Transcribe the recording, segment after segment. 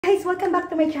Guys, welcome back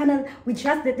to my channel. We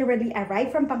just literally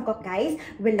arrived from Bangkok, guys.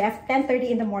 We left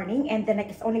 10:30 in the morning and then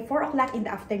it's only 4 o'clock in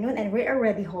the afternoon and we're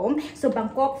already home. So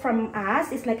Bangkok from us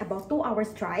is like about 2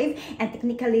 hours drive, and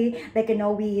technically,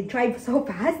 we drive so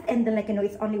fast, and then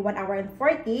it's only 1 hour and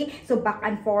 40. So back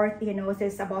and forth, so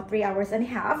it's about 3 hours and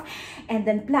a half. And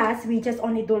then plus we just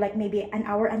only do like maybe an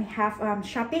hour and a half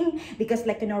shopping because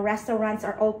restaurants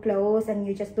are all closed and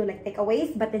you just do like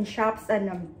takeaways, but then shops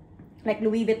and like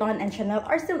Louis Vuitton and Chanel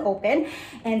are still open.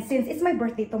 And since it's my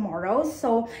birthday tomorrow,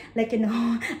 so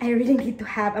I really need to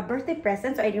have a birthday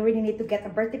present, so I really need to get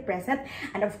a birthday present.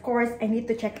 And of course I need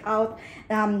to check out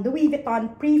Louis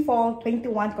Vuitton pre-fall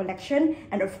 21 collection,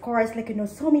 and of course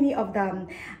so many of the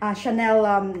Chanel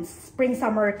spring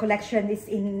summer collection is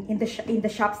in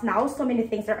the shops now. So many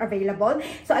things are available,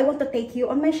 so I want to take you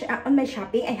on my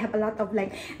shopping. I have a lot of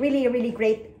really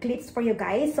great clips for you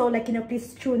guys, so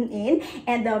please tune in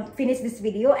and finish this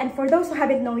video. And for those who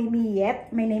haven't known me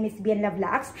yet, my name is Bien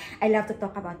Vlogs. I love to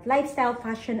talk about lifestyle,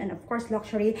 fashion, and of course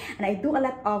luxury, and I do a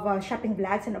lot of shopping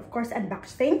vlogs and of course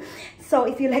unboxing. So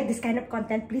if you like this kind of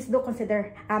content, please do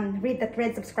consider read that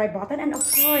red subscribe button, and of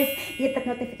course hit that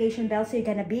notification bell so you're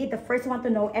gonna be the first one to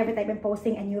know every time I'm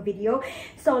posting a new video.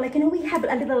 So we have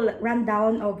a little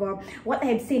rundown of what I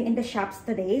have seen in the shops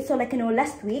today. So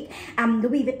last week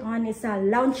Louis Vuitton is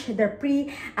launched their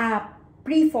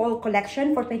pre-fall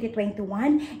collection for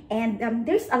 2021, and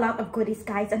there's a lot of goodies,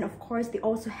 guys. And of course they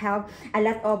also have a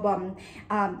lot of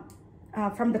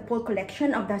from the fall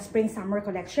collection of the spring summer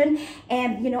collection.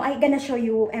 And I'm gonna show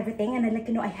you everything,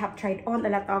 and I have tried on a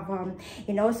lot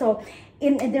of so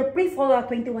in their pre-fall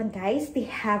 21, guys, they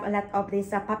have a lot of this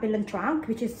papillon trunk,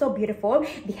 which is so beautiful.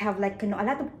 They have a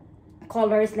lot of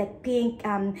colors like pink,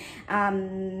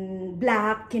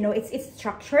 black, it's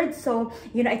structured. So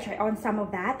I try on some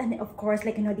of that. And of course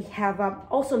they have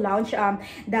also launched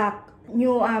the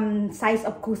new size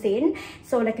of cousin.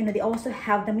 So they also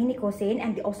have the mini cousin,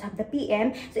 and they also have the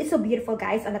PM. So it's so beautiful,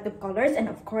 guys, a lot of colors. And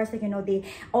of course they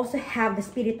also have the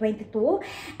Spirit 22,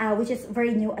 which is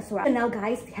very new as well. Now,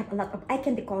 guys, they have a lot of eye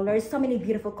candy colors, so many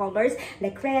beautiful colors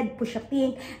like red, push-up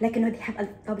pink, they have a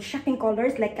lot of shocking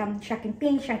colors like shocking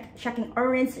pink, shocking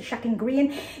orange, shocking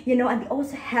green, and they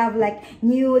also have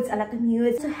nudes, a lot of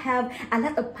nudes. Also have a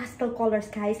lot of pastel colors,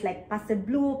 guys, like pastel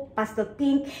blue, pastel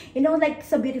pink,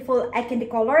 so beautiful eye candy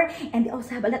color. And they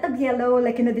also have a lot of yellow,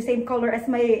 the same color as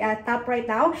my top right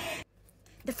now.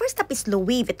 The first up is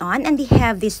Louis Vuitton, and they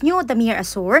have this new Damier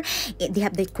Azur. They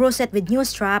have the crochet with new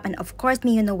strap, and of course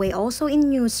Mio Noe also in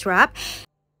new strap.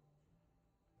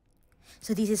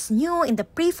 So this is new in the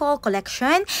pre-fall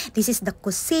collection. This is the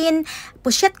cousin,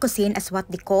 pochette cousin as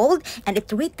what they called, and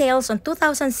it retails on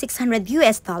 $2,600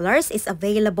 US. It's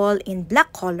available in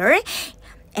black color.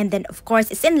 And then of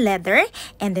course it's in leather,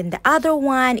 and then the other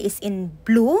one is in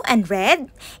blue and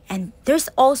red, and there's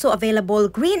also available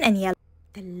green and yellow.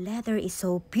 The leather is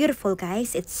so beautiful,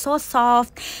 guys. It's so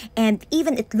soft, and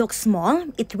even it looks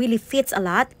small, it really fits a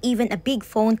lot. Even a big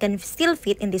phone can still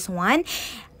fit in this one.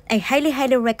 I highly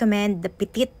recommend the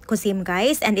petite cousin,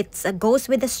 guys, and it goes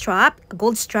with the strap, a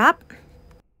gold strap.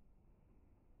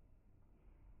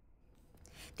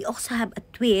 They also have a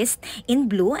twist in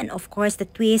blue, and of course the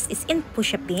twist is in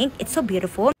push-up pink. It's so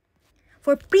beautiful.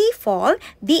 For pre-fall,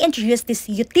 they introduced this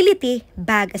utility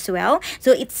bag as well.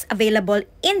 So it's available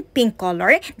in pink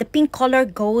color. The pink color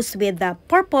goes with the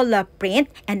purple print,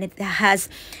 and it has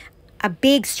a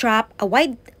big strap,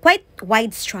 quite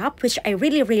wide strap, which I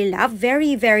really love.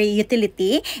 Very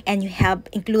utility. And you have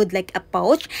include a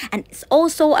pouch, and it's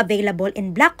also available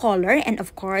in black color. And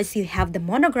of course you have the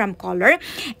monogram color,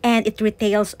 and it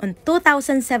retails on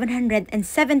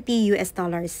 $2,770 US.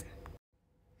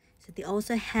 So they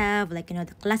also have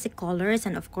the classic colors,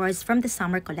 and of course from the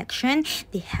summer collection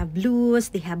they have blues,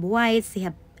 they have whites, they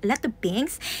have a lot of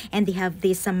pinks, and they have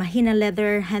this mahina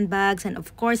leather handbags, and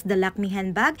of course the Lakme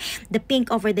handbag. The pink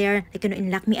over there,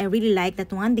 in Lakme, I really like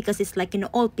that one because it's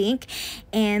all pink.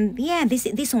 And yeah,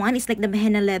 this one is the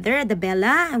mahina leather, the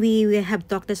Bella. We have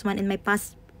talked this one in my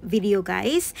past video,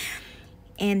 guys.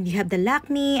 And you have the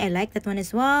Lakme, I like that one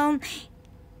as well.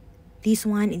 This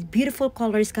one is beautiful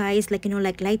colors, guys, like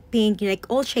light pink,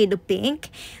 all shade of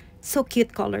pink. So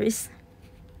cute colors.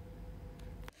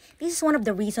 This is one of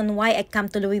the reasons why I come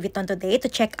to Louis Vuitton today to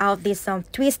check out this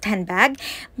twist handbag.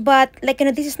 But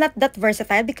this is not that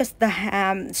versatile because the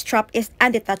strap is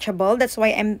undetachable. That's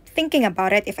why I'm thinking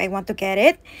about it if I want to get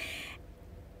it.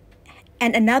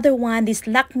 And another one, this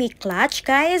Lakme clutch,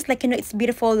 guys, it's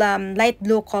beautiful light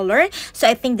blue color. So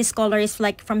I think this color is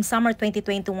from summer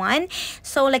 2021.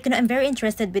 So I'm very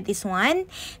interested with this one.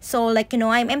 So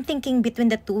I'm thinking between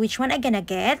the two, which one I'm gonna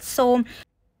get. So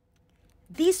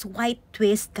This white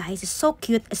twist, guys, is so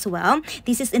cute as well.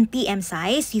 This is in PM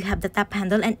size. You have the top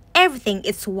handle and everything.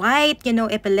 It's white, you know,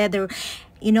 apple leather,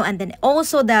 you know, and then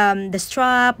also the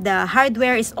strap, the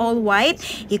hardware is all white.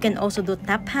 You can also do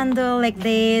top handle like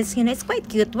this, you know. It's quite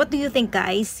cute. What do you think,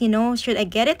 guys? You know, should I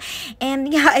get it?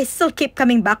 And yeah, I still keep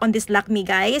coming back on this Lakme,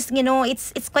 guys. You know,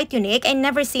 it's quite unique. I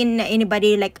never seen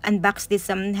anybody like unbox this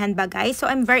handbag, guys, so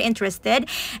I'm very interested.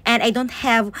 And I don't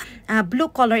have blue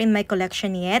color in my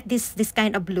collection yet, this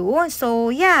kind of blue. So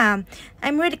yeah,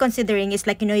 I'm really considering. It's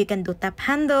like, you know, you can do top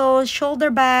handle, shoulder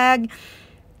bag,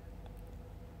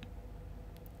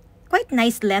 quite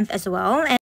nice length as well.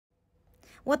 And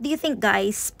what do you think,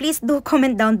 guys? Please do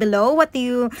comment down below. What do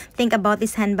you think about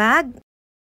this handbag?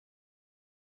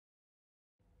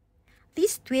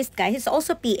 This twist, guys, is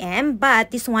also PM,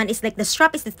 but this one is like the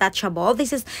strap is detachable.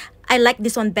 I like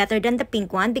this one better than the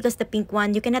pink one because the pink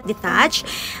one you cannot detach.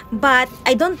 But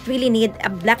I don't really need a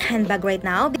black handbag right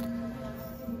now.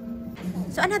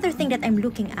 So another thing that I'm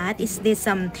looking at is this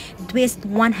twist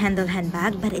one handle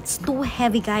handbag, but it's too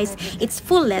heavy, guys. It's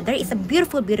full leather. It's a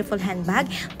beautiful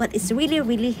handbag, but it's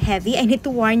really heavy. I need to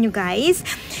warn you guys.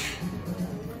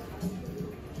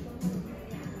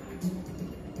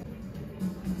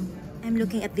 I'm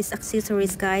looking at these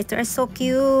accessories, guys. They are so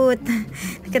cute.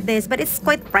 Look at this, but it's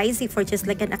quite pricey for just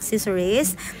like an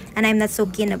accessories, and I'm not so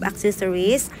keen of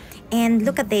accessories. And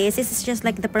look at this. This is just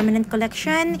like the permanent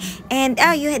collection. And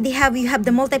you have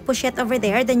the multi-pochette over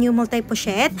there, the new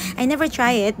multi-pochette. I never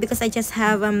try it because I just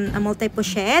have a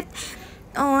multi-pochette.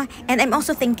 Oh, and I'm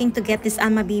also thinking to get this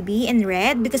Ama BB in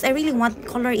red because I really want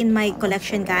color in my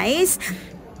collection, guys.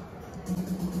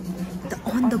 The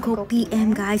on-the-go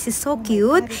PM, guys, is so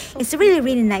cute. It's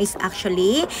really nice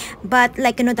actually, but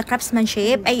like, you know, the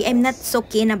craftsmanship, I'm not so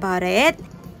keen about it.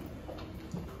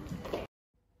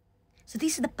 So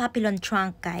this is the Papillon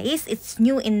trunk, guys. It's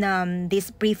new in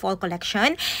this pre-fall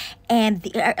collection, and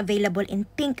they are available in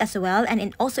pink as well,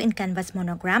 and also in canvas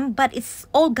monogram, but it's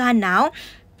all gone now,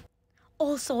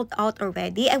 all sold out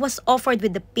already. I was offered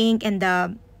with the pink and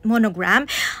the monogram.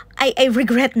 I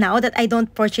regret now that I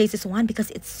don't purchase this one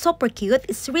because it's super cute.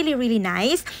 It's really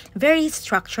nice, very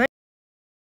structured.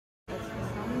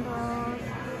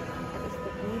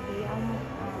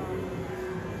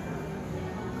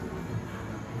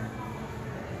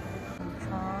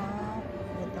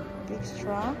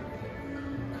 Extra.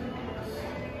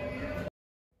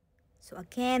 So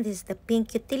again, this is the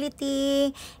pink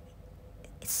utility.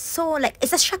 It's so like,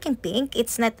 it's a shocking pink.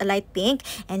 It's not a light pink.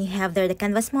 And you have there the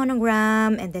canvas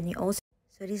monogram, and then you also,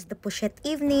 so this is the pochette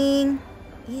evening.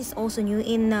 This is also new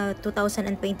in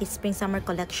 2020 spring summer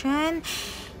collection.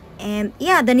 And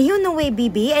yeah, the new No Way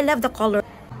BB. I love the color.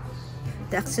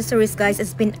 The accessories, guys,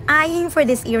 has been eyeing for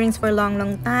these earrings for a long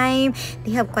time.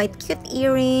 They have quite cute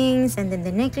earrings, and then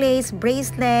the necklace,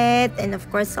 bracelet, and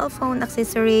of course cell phone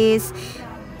accessories.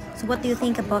 So what do you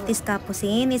think about this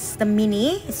capucine? It's the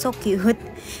mini. It's so cute.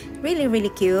 Really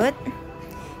cute.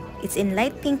 It's in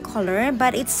light pink color,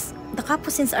 but the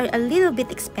capucines are a little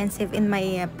bit expensive in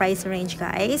my price range,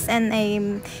 guys. And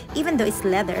even though it's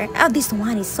leather, this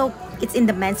one is it's in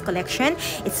the men's collection.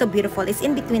 It's so beautiful. It's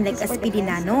in between like a Speedy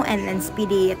Nano and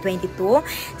Speedy 22.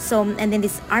 So, and then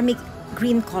this army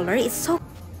green color is so.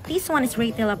 This one is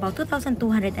retail about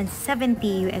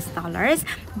 $2,270 US,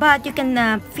 but you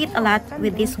can fit a lot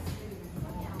with this.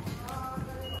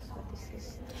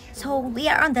 So we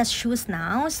are on the shoes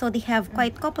now. So they have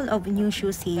quite a couple of new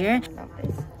shoes here.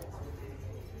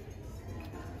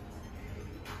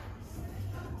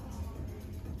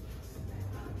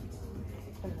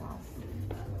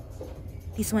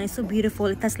 This one is so beautiful.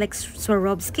 It has like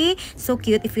Swarovski. So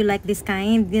cute if you like this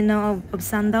kind, you know, of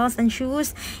sandals and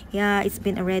shoes. Yeah, it's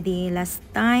been already last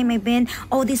time I've been.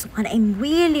 Oh, this one, I'm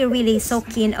really so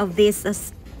keen of this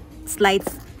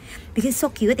slides because it's so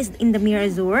cute. It's in the mirror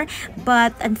azure,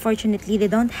 but unfortunately they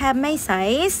don't have my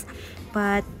size.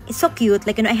 But it's so cute.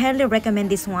 Like, you know, I highly recommend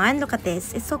this one. Look at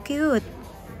this. It's so cute,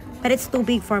 but it's too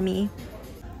big for me.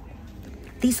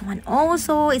 This one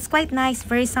also is quite nice,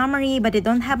 very summery, but they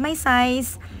don't have my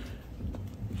size.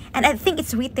 And I think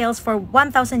it's retails for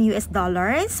 $1,000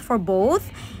 US for both.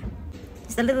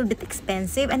 It's a little bit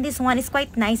expensive. And this one is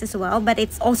quite nice as well, but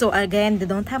it's also, again, they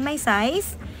don't have my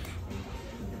size.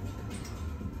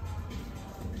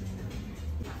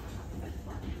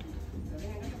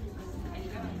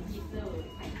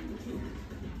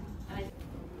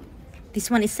 This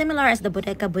one is similar as the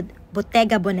Bottega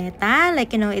Boneta.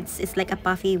 Like, you know, it's like a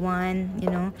puffy one, you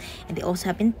know. And they also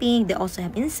have in pink. They also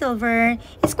have in silver.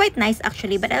 It's quite nice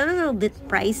actually, but a little bit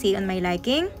pricey on my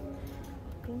liking.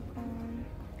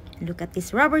 Look at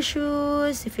these rubber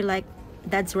shoes. If you like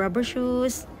dad's rubber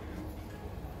shoes.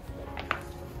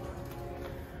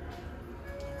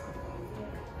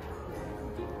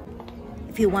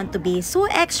 If you want to be so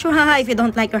extra, if you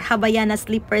don't like your Havaiana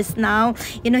slippers now,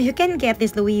 you know, you can get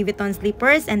this Louis Vuitton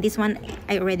slippers. And this one,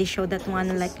 I already showed that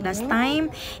one like last time.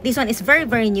 This one is very,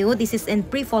 very new. This is in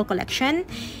pre-fall collection.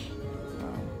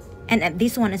 And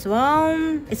this one as well,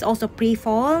 it's also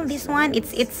pre-fall. This one,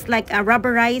 it's like a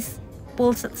rubberized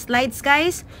pull slides,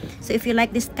 guys. So if you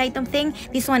like this kind of thing,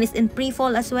 this one is in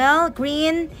pre-fall as well,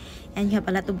 green. And you have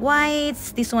a lot of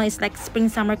whites. This one is like spring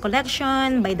summer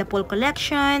collection by the Pool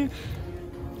collection.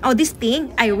 Oh, this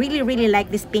pink, I really, really like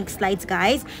this pink slides,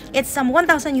 guys. It's some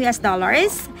 1,000 US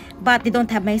dollars, but they don't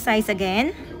have my size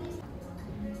again.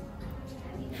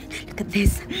 Look at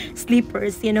this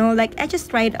slippers, you know, like I just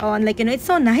tried on, like, you know, it's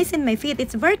so nice in my feet.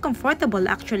 It's very comfortable,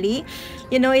 actually.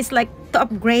 You know, it's like to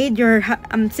upgrade your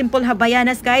simple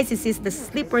Havaianas, guys. This is the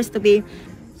slippers to be.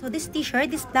 So this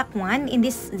t-shirt, this black one in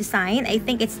this design, I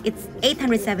think it's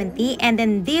 870. And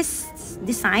then this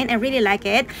design, I really like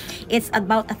it. It's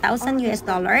about 1,000 US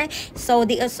dollar. So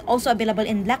they is also available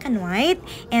in black and white.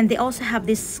 And they also have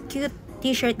this cute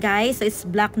t-shirt, guys. So it's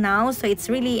black now. So it's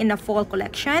really in a fall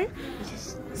collection.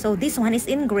 So this one is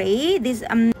in gray. This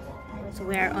so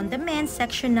we're on the men's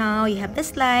section now. You have the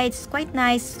slides. It's quite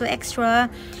nice. So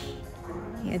extra.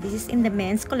 Yeah, this is in the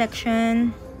men's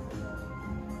collection.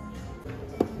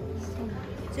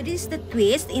 So this is the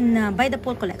twist in by the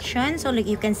Pool collection. So like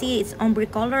you can see, it's ombre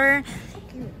color.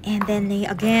 And then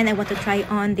again, I want to try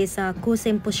on this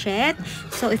cousin pochette.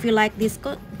 So if you like this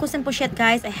cousin pochette,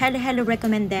 guys, I highly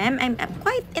recommend them. I'm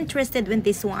quite interested in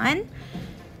this one.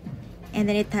 And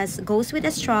then it goes with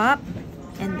a strap,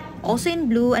 and also in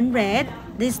blue and red.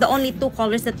 This is the only two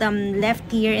colors that left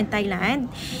here in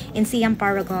Thailand in Siam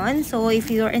Paragon. So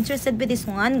if you're interested with this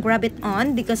one, grab it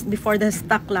on, because before the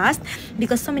stock last,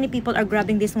 because so many people are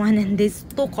grabbing this one and these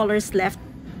two colors left.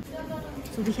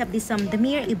 So we have this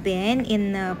Demir Ibn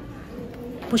in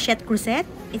pochette crusette,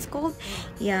 it's called.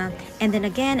 Yeah. And then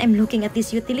again, I'm looking at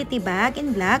this utility bag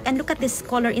in black, and look at this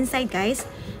color inside, guys.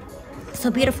 So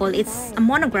beautiful. It's a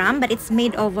monogram, but it's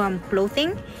made of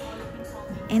clothing.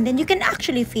 And then you can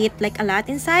actually fit like a lot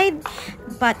inside.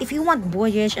 But if you want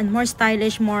boyish and more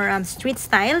stylish, more street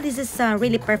style, this is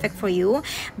really perfect for you.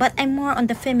 But I'm more on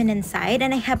the feminine side,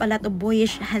 and I have a lot of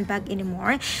boyish handbag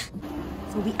anymore.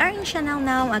 So we are in Chanel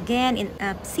now, again in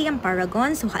Siam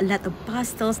Paragon. So a lot of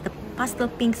pastels, the pastel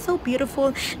pink, so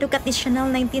beautiful. Look at this Chanel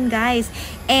 19, guys.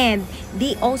 And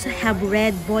they also have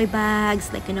red boy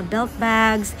bags, like, you know, belt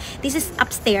bags. This is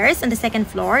upstairs on the second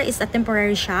floor. It's a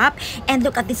temporary shop. And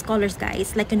look at these colors,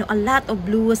 guys. Like, you know, a lot of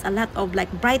blues, a lot of like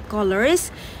bright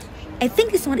colors. I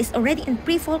think this one is already in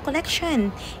pre-fall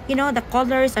collection. You know, the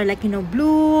colors are like, you know,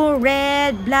 blue,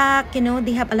 red, black. You know,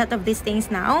 they have a lot of these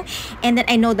things now. And then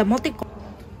I know the multi-color.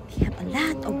 They have a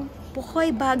lot of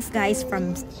boy bags, guys,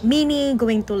 from mini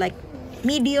going to like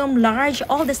medium, large,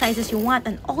 all the sizes you want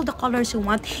and all the colors you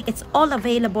want. It's all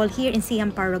available here in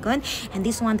Siam Paragon. And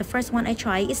this one, the first one I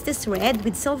try, is this red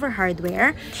with silver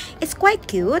hardware. It's quite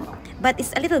cute, but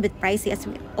it's a little bit pricey, as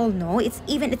we all know. It's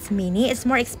mini. It's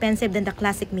more expensive than the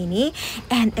classic mini.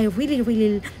 And I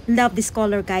really love this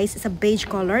color, guys. It's a beige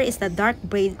color. It's the dark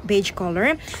beige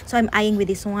color. So I'm eyeing with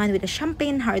this one with a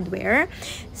champagne hardware.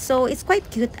 So it's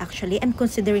quite cute, actually. I'm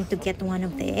considering to get one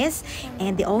of these.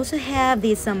 And they also have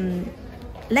this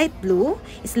light blue.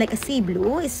 It's like a sea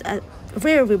blue. It's a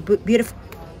very beautiful.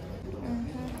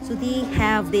 So they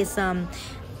have this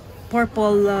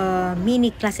purple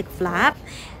mini classic flap.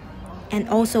 And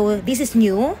also this is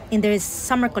new in their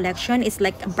summer collection. It's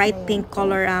like a bright pink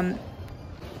color.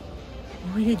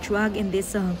 Really drug in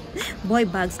this boy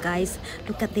bags, guys.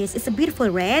 Look at this. It's a beautiful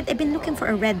red. I've been looking for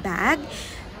a red bag.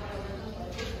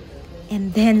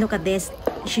 And then look at this.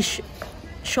 She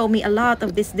show me a lot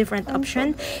of this different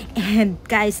option. And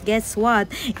guys, guess what?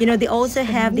 You know, they also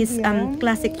have this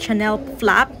classic Chanel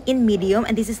flap in medium,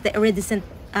 and this is the iridescent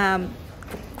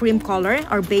cream color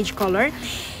or beige color.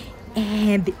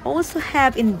 And they also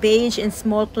have in beige and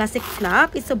small classic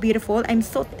flap. It's so beautiful. I'm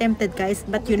so tempted, guys,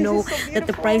 but you know that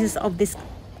the prices of this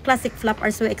classic flap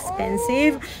are so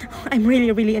expensive. I'm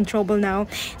really in trouble now.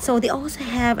 So they also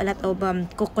have a lot of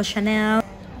Coco Chanel.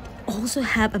 Also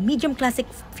have a medium classic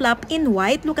flap in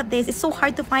white. Look at this. It's so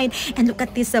hard to find. And look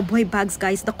at these boy bags,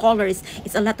 guys. The colors,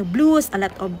 it's a lot of blues, a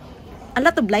lot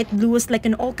of light blues, like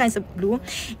in all kinds of blue.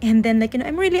 And then, like, you know,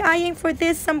 I'm really eyeing for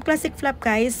this some classic flap,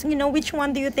 guys. You know, which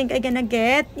one do you think I'm gonna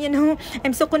get? You know,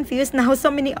 I'm so confused now. So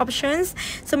many options,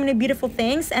 so many beautiful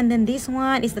things. And then this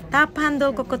one is the top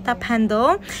handle, Coco top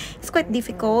handle. It's quite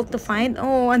difficult to find.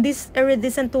 Oh, and this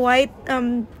iridescent white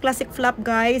classic flap,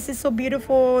 guys, is so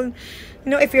beautiful. You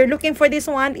know, if you're looking for this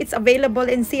one, it's available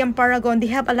in Siam Paragon.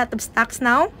 They have a lot of stocks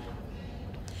now.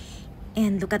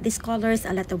 And look at these colors,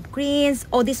 a lot of greens.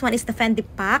 Oh, this one is the Fendi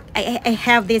pack. I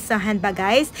have this handbag,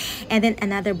 guys. And then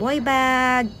another boy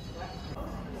bag.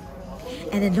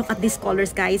 And then look at these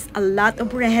colors, guys. A lot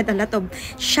of red, a lot of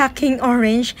shocking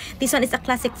orange. This one is a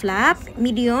classic flap,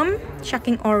 medium,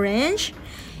 shocking orange.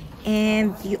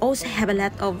 And you also have a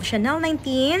lot of Chanel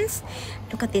 19s.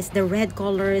 Look at this, the red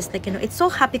colors, like, you know, it's so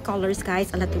happy colors,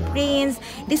 guys. A lot of greens.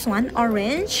 This one,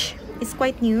 orange, is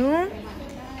quite new.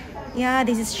 Yeah,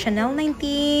 this is Chanel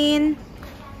 19.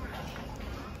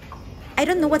 I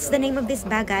don't know what's the name of this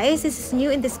bag, guys. This is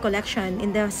new in this collection,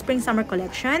 in the spring summer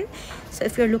collection. So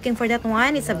if you're looking for that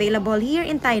one, it's available here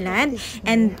in Thailand.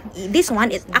 And this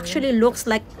one, it actually looks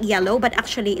like yellow, but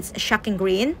actually it's a shocking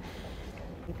green.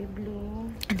 Baby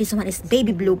blue. And this one is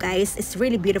baby blue, guys. It's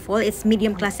really beautiful. It's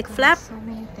medium classic flap. So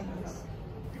many things.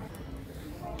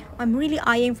 I'm really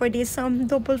eyeing for this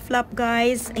double flap,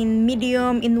 guys, in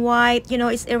medium, in white. You know,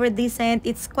 it's iridescent.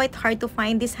 It's quite hard to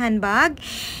find this handbag.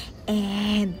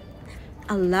 And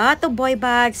a lot of boy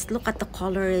bags. Look at the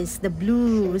colors, the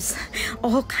blues,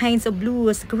 all kinds of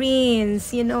blues,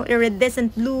 greens, you know,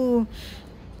 iridescent blue.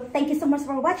 Thank you so much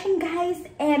for watching, guys,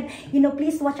 and you know,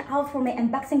 please watch out for my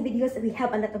unboxing videos. We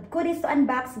have a lot of goodies to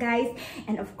unbox, guys,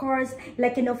 and of course,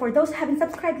 like, you know, for those who haven't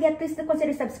subscribed yet, please do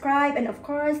consider subscribe, and of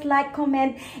course, like,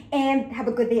 comment, and have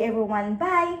a good day, everyone.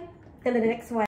 Bye till the next one.